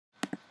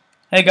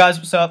Hey guys,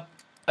 what's up?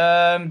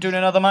 Doing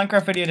another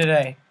Minecraft video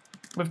today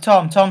with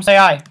Tom. Tom, say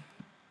hi.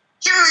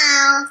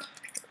 Hello.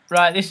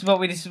 Right, this is what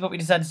we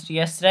decided to do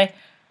yesterday.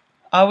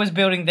 I was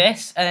building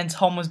this, and then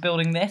Tom was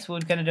building this. We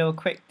are gonna do a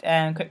quick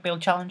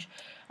build challenge,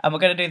 and we're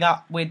gonna do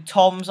that with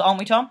Tom's, aren't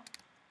we, Tom?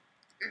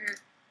 Mm-hmm.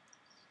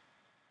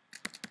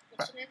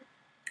 What's your name?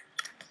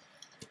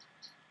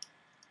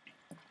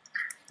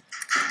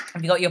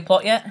 Have you got your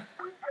plot yet?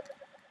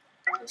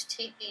 Who's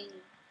taking?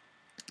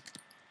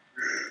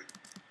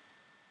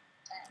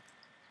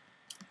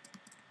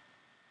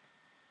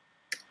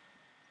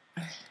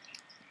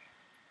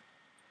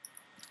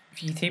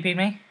 If you TP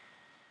me.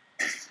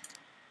 Can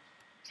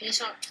you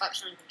start type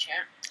something in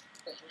chat?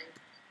 What's your name?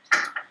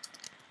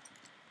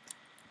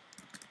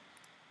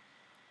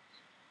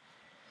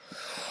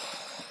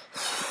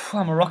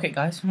 I'm a rocket,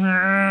 guys.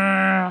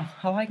 How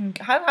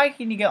high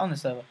can you get on the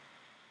server?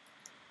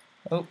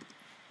 Oh,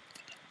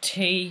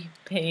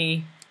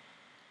 TP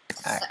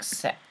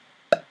accept.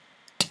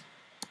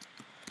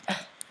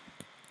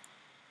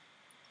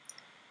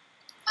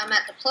 I'm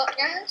at the plot,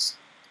 guys.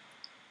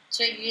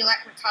 So you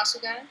like my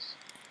castle, guys?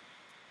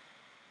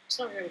 It's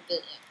not really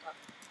built yet. But...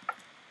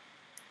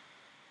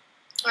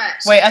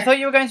 Alright. So Wait, I thought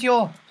you were going to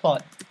your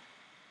plot.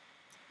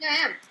 Yeah, I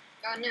am.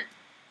 Go on now.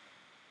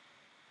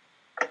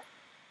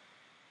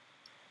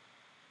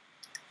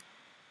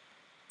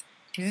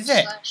 Is this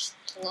it? Slash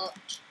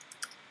plot.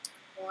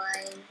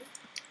 One.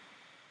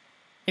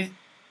 Is...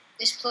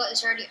 This plot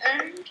is already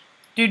owned.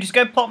 Dude, just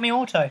go plot me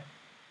auto.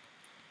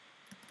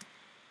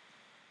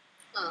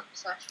 Oh,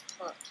 slash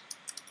plot.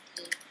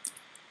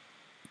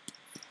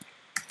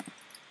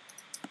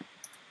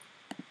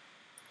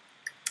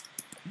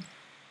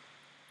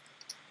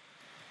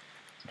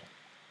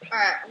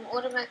 Alright, I'm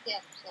automatically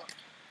at the plot.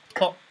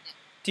 Plot.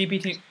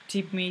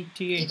 TP me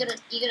to you. You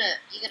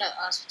gotta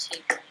ask for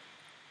TP.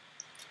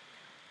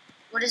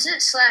 What is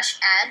it? Slash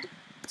add?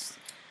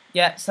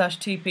 Yeah, slash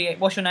TP.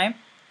 What's your name?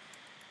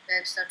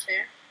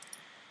 Birdstar2.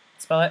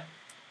 Spell it.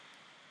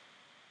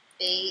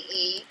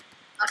 B-E.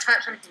 I'll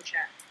type something in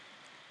chat.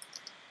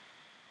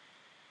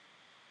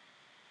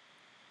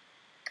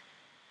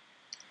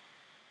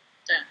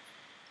 Done.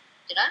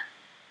 Did I?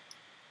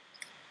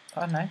 I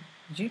don't know.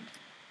 Did you?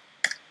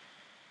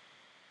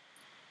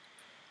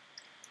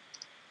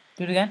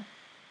 Do it again.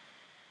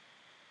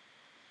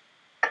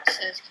 It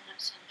says, can I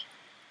send you?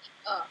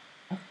 Oh.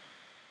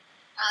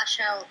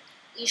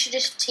 You should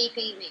just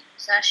TP me.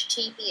 Slash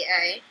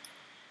TPA.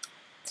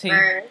 T.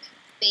 Berg.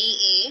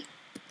 B-E-R-G-S-T-A.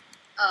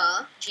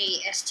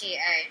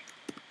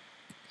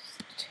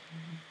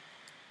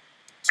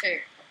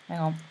 2. Hang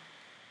on.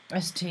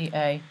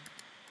 STA.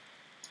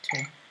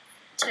 2.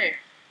 2.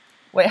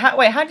 Wait, how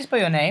do you spell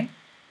your name?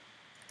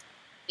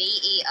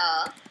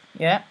 B-E-R.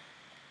 Yeah.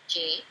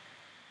 G.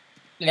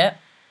 Yeah.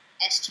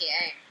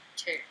 S-T-A.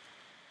 2.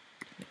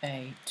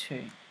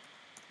 A2.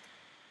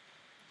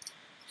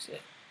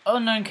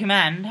 Unknown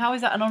command? How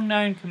is that an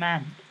unknown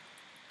command?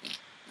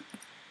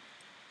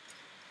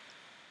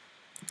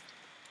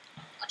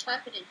 I'll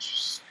type it in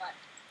Skype.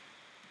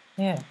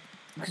 Yeah,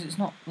 because it's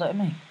not letting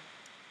me.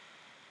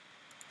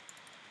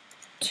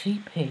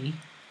 TP.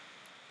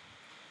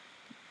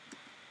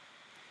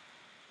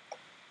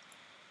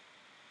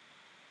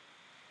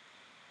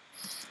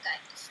 Skype.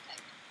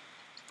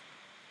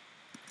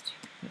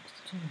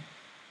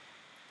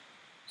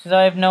 So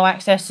I have no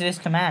access to this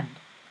command.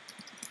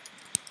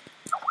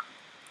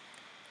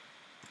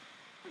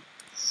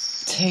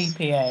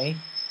 TPA.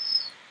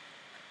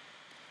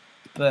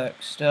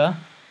 Berkster.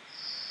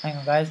 Hang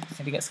on, guys.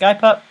 Need to get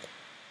Skype up.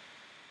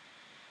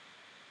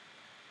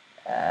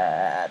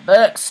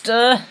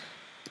 Berkster.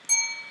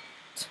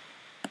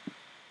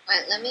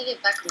 Wait, let me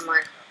get back on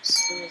Minecraft. For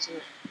some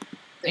reason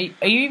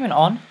Are you even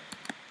on?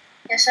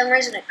 For some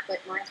reason it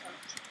quit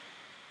Minecraft.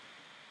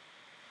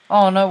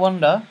 Oh, no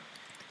wonder.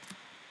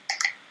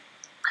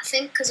 I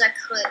think because I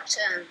clicked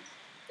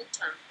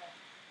QuickTime.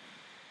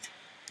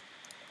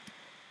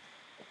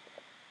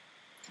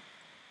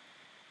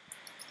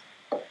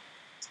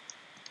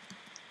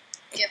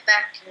 Get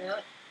back to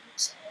it.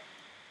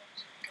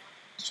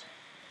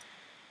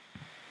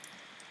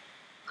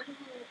 I don't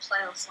want to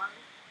play offline.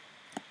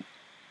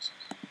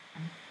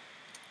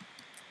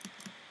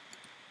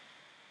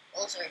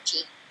 Also a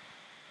cheat.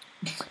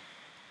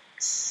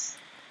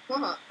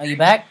 What? Are you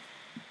back?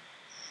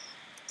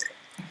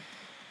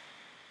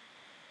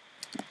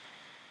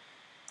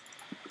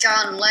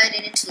 John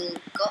loaded into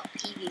Got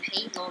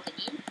PvP, logging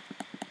in.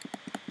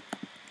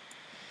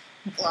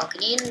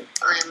 Logging in,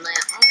 I am now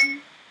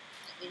on.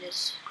 Let me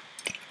just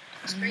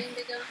screen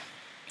bigger.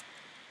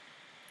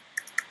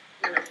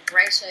 I'm gonna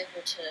race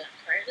over to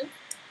creative.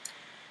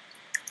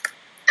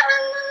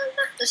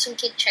 There's some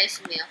kid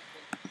chasing me up.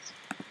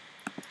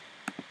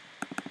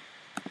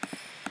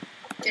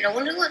 Dude, I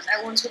wonder what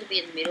that one's gonna be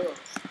in the middle of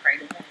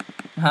creative.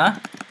 Huh? I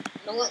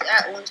wonder what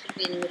that one's gonna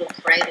be in the middle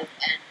of creative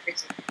and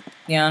prison.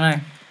 Yeah, I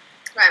know.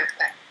 Right, I'm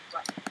back.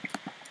 Right.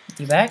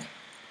 You back?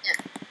 Yeah.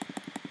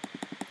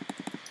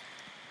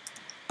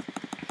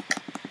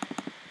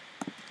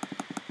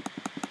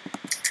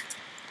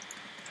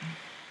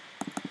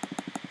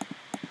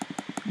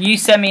 You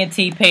send me a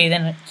TP,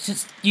 then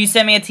just you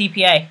send me a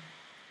TPA.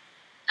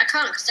 I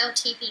can't because they'll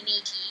TP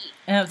me to you.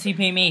 No,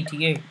 TP me to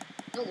you.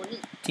 No, it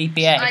wouldn't.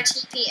 TPA. I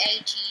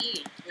TPA to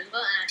you, remember?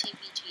 And I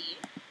TP to you.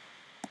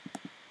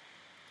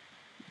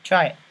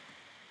 Try it.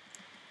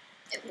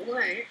 It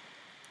won't.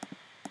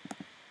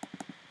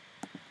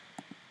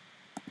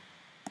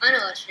 I know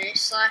what to do. /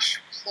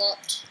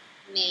 plot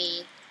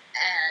me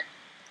add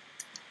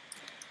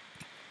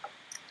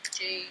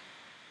G.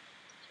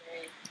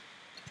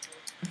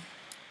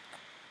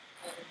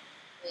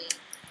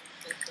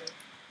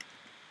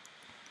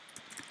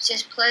 It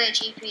says play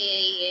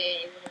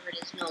GPA, whatever it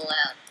is, not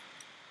allowed.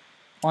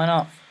 Why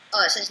not?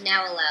 Oh, it says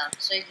now allowed.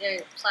 So you go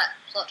plot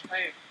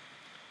home.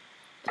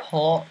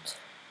 Plot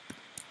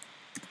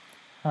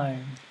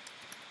home.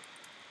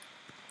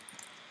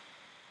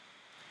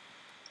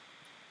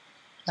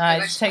 No,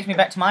 it just takes me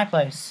back to my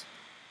place.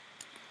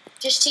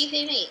 Just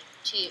TP me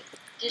to you.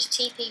 Just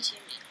TP to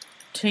me.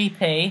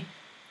 TP.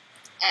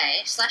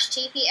 A /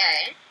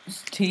 TPA.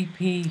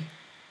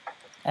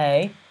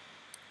 TPA.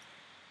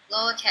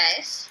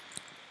 Lowercase.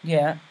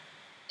 Yeah.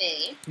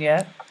 B.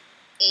 Yeah.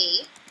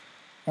 E.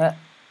 Yeah.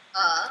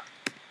 R.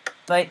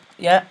 Wait.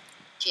 Yeah.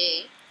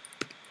 G.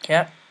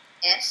 Yep.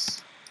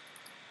 S.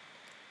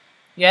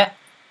 Yeah.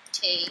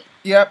 T.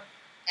 Yep.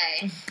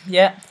 A.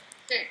 Yeah.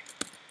 2.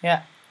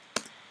 Yeah.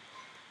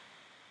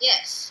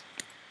 Yes.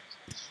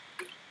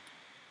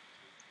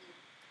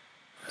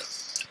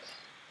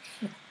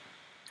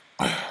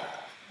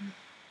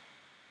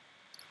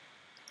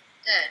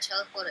 There,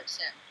 teleport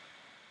accept.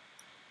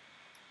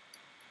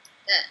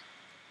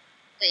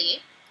 There you.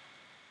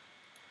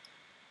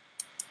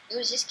 Who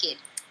is this kid?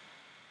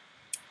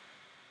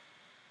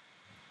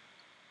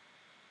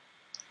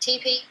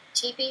 TP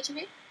to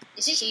me?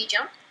 Is this you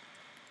jump?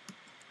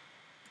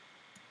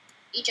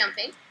 You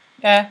jumping?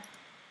 Yeah.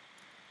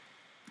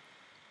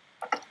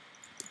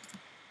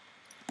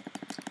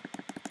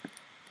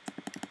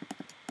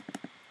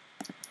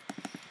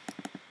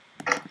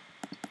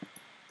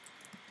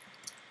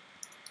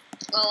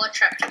 Oh, I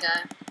trapped a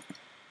guy.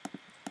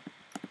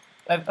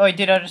 Oh,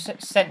 did I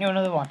just sent you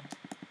another one?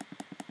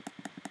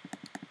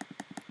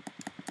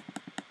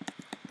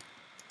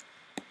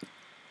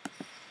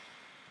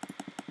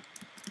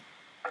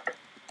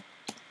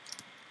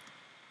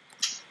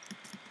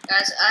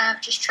 Guys, I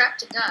have just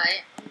trapped a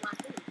guy on my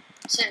phone.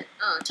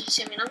 Did you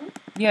send me another one?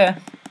 Yeah.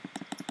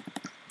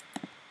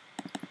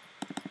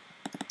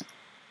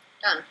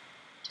 Done.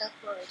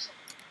 Teleport accept.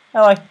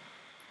 Hello.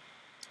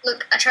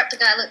 Look, I trapped a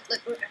guy. Look,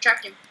 I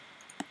trapped him.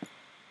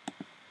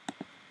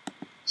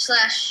 /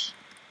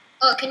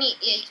 Oh, can you?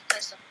 Yeah, you can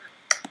place stuff.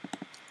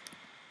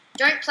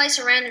 Don't place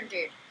a random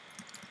dude.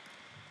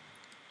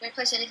 Don't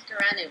place anything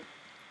around him.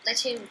 Let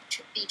him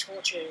be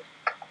tortured.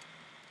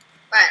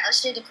 Right, let's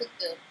do the quick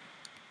build.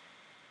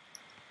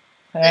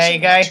 There you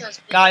go.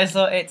 Guys,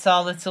 look, it's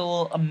our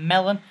little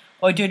melon.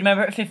 Oh, dude,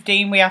 remember at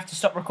 15 we have to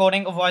stop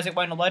recording, otherwise it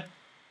won't upload?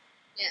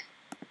 Yeah.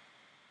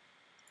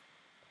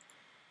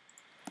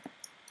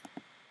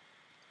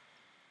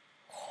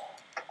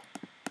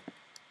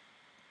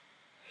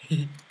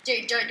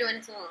 Dude, don't do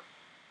anything more.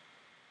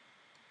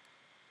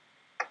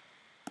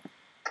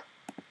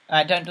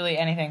 Alright, don't delete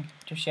anything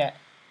just yet.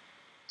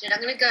 Dude, I'm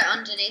gonna go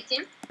underneath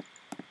him.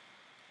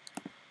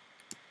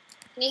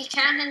 You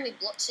can hand me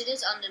block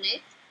sitters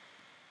underneath.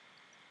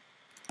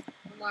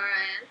 From where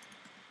I am.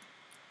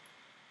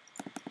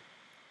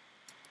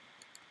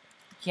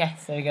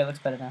 Yes, there you go, looks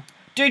better now.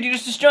 Dude, you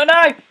just destroyed.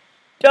 No!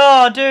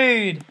 Oh,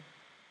 dude!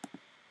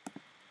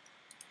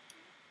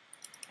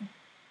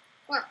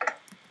 What?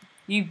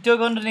 You dug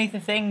underneath the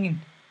thing. You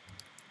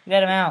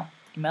let him out,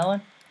 you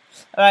melon.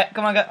 Alright,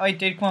 come on, go. Oh,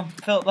 dude, come on,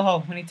 fill up the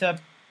hole. We need to.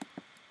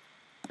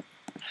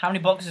 How many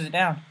boxes is it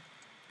down?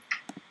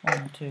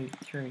 1, 2,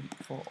 3,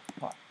 4,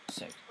 5,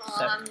 6,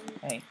 7,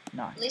 8,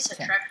 9. At least I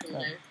 10, trapped him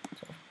 11, though.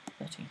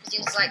 12, 13. Because he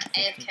was 14, like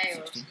 15,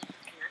 AFK or 16,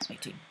 something.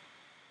 18.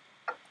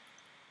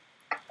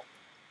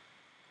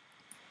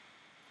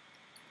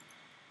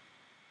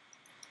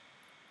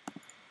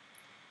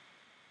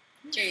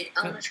 Dude,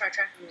 I'm gonna try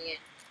tracking him again.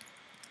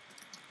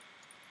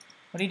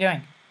 What are you doing?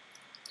 I'm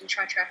gonna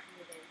try tracking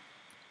him again.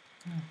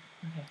 Oh,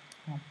 okay.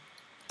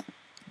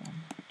 1,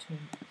 2,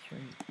 3,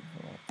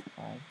 4,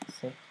 5,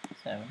 6,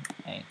 7,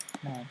 8,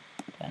 9,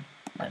 10,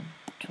 11,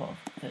 12,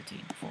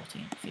 13,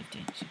 14,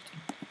 15, 16,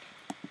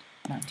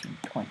 19,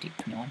 20,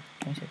 21,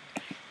 22,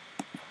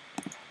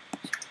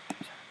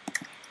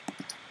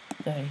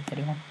 30,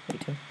 31,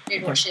 32,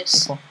 Dude, watch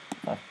this. 34,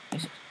 35,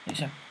 36,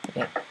 37,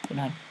 38,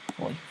 39,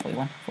 40,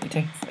 41,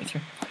 42, 43,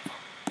 44,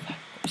 45,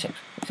 46,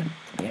 47,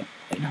 48,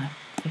 49,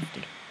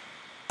 50,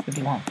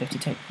 51,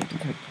 52,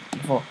 53,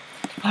 54,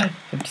 55,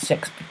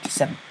 56,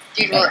 57,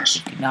 Dude, 58, watch.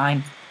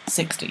 59,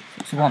 60,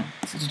 61,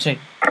 62,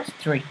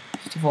 63,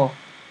 64.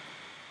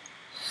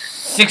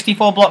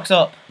 64 blocks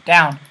up,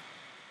 down.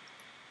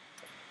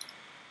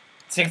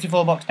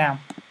 64 blocks down.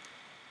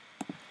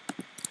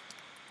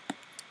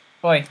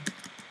 Boy.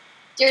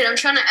 Dude, I'm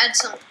trying to add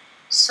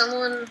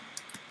someone.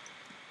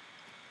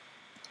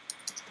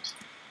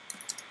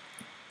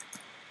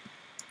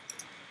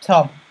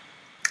 Tom.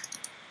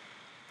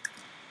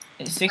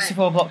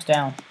 64 blocks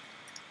down.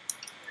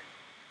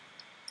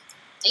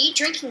 Are you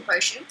drinking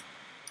potion?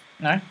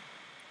 No?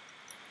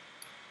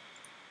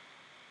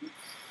 Who's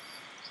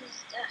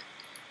that?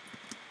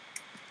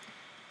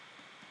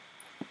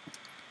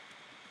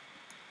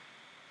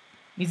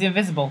 He's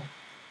invisible.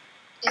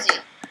 Is he?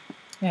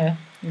 Yeah,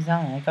 he's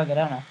down there. He can't get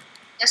out now.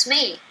 That's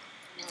me.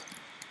 No.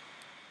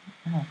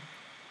 Oh.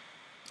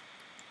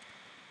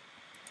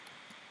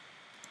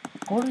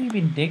 What have you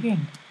been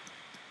digging?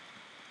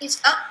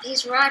 He's up.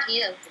 He's right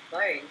here with the bow.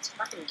 It's a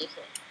fucking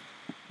dickhead.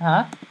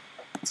 Huh?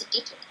 It's a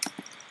dickhead.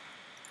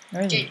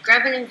 Where is he? Dude,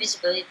 grab an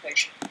invisibility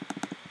potion.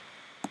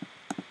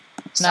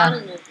 It's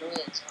starting to annoy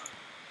as well.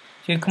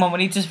 Dude, come on, we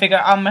need to figure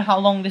out how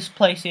long this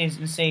place is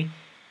and see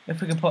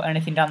if we can put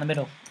anything down the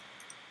middle.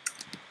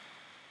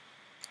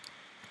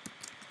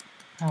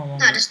 How long?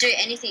 No, just do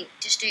anything.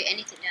 Just do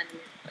anything down the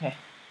middle. Okay.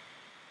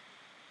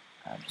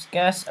 I'll just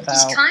guess about...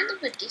 He's kind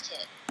of a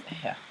dickhead.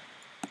 Yeah.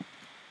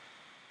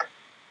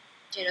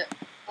 Dude,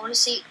 I want to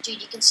see...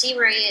 Dude, you can see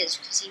where he is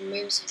because he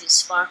moves with his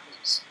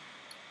sparkles.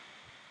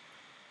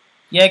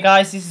 Yeah,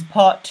 guys, this is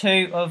part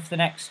 2 of the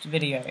next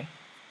video.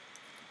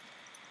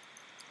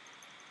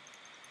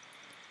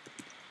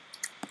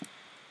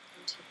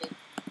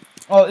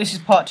 Oh, this is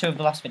part 2 of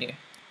the last video.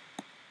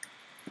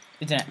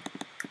 Isn't it?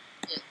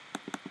 Yeah.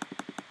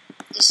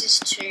 This is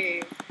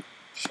too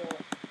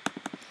short.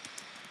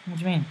 What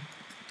do you mean?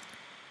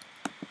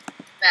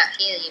 About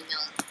here, you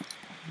melon.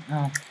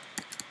 Oh.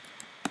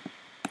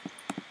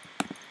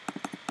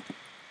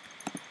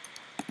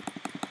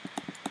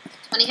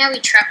 Funny how we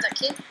trapped that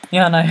kid.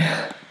 Yeah, I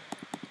know.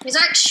 He's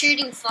like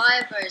shooting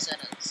fire bows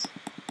at us.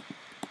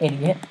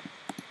 Idiot.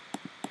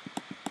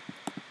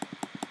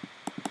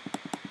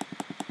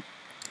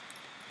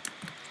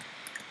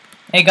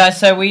 Hey guys,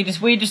 so we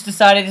just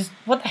decided,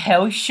 what the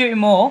hell, he's shooting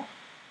more?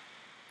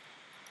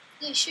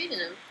 Yeah, he's shooting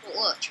him.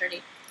 Well, look,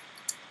 Trudy.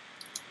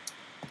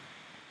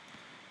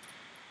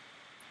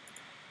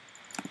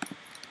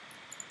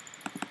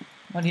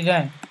 What are you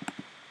doing?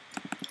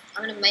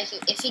 I'm gonna make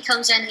him. If he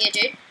comes down here,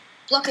 dude,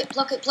 block it,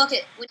 block it, block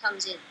it. When he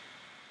comes in.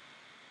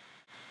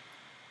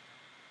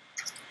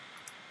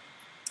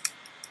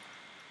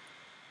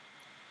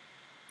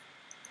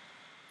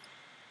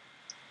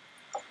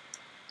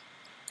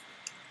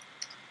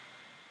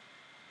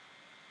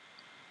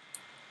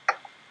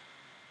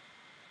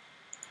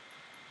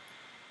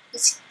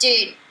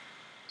 Dude,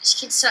 this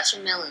kid's such a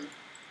melon.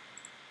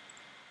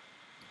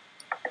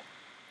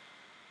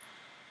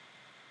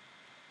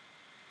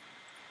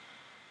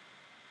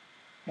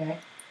 Okay.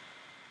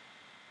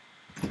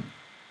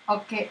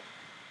 Okay.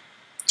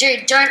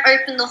 Dude, don't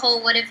open the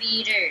hole, whatever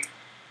you do.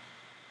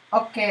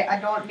 Okay,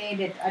 I don't need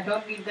it. I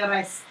don't need the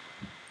rest.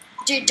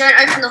 Dude, don't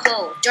open the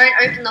hole. Don't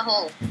open the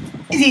hole.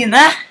 Is he in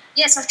there?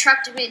 Yes, I've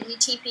trapped him in. He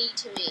TP'd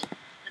to me.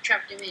 I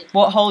trapped him in.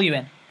 What hole are you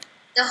in?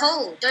 The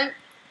hole. Don't.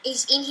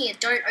 He's in here.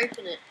 Don't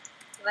open it.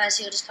 Otherwise,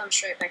 he'll just come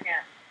straight back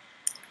out.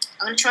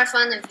 I'm gonna try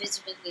find the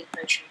invisibility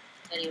potion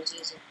that he was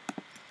using.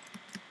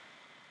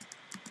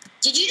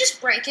 Did you just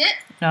break it?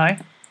 No.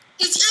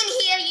 He's in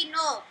here, you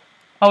knob.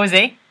 Oh, is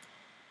he?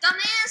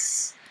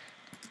 Dumbass.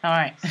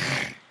 Alright.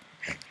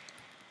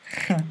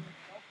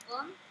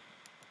 One.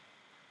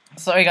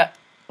 Sorry, guys.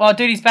 Oh,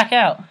 dude, he's back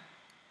out.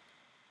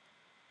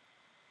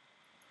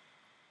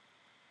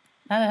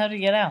 How the hell did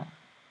he get out?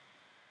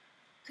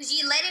 Because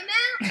you let him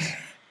out?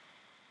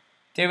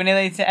 Dude, we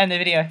need to end the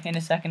video in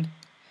a second.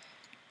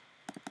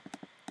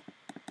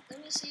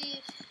 Let me see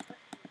if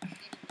I can get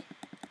him in.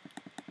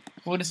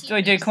 We'll just,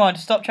 wait, dude, come on,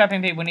 stop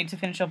trapping people. We need to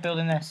finish off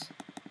building this.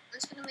 I'm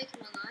just going to make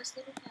him a nice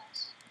little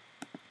pass.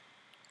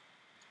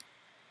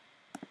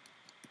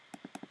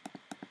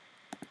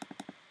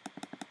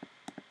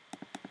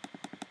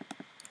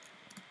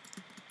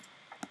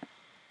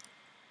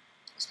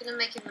 Just going to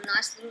make him a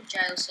nice little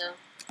jail cell.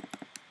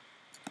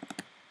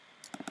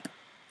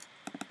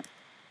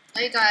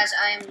 No, guys,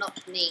 I am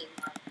not mean.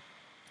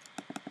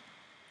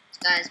 This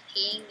guy's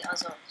peeing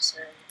us off,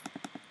 so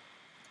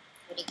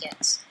what he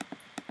gets.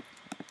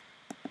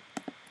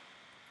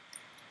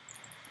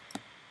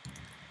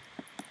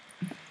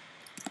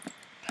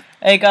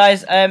 Hey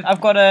guys,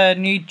 I've got a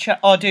new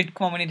oh dude,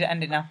 come on, we need to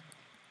end it now.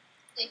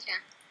 You can.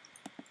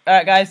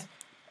 Alright guys,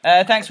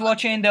 thanks for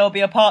watching. There will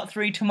be a part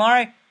 3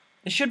 tomorrow.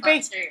 There should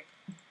be.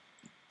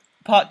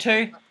 Part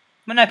 2.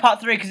 Well, no, part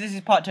 3, because this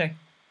is part 2.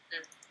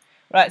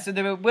 Right, so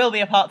there will be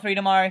a part 3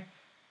 tomorrow.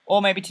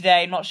 Or maybe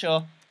today, not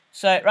sure.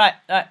 So, right,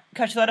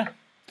 catch you later.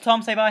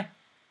 Tom, say bye.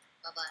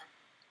 Bye-bye.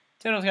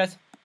 Toodles, guys.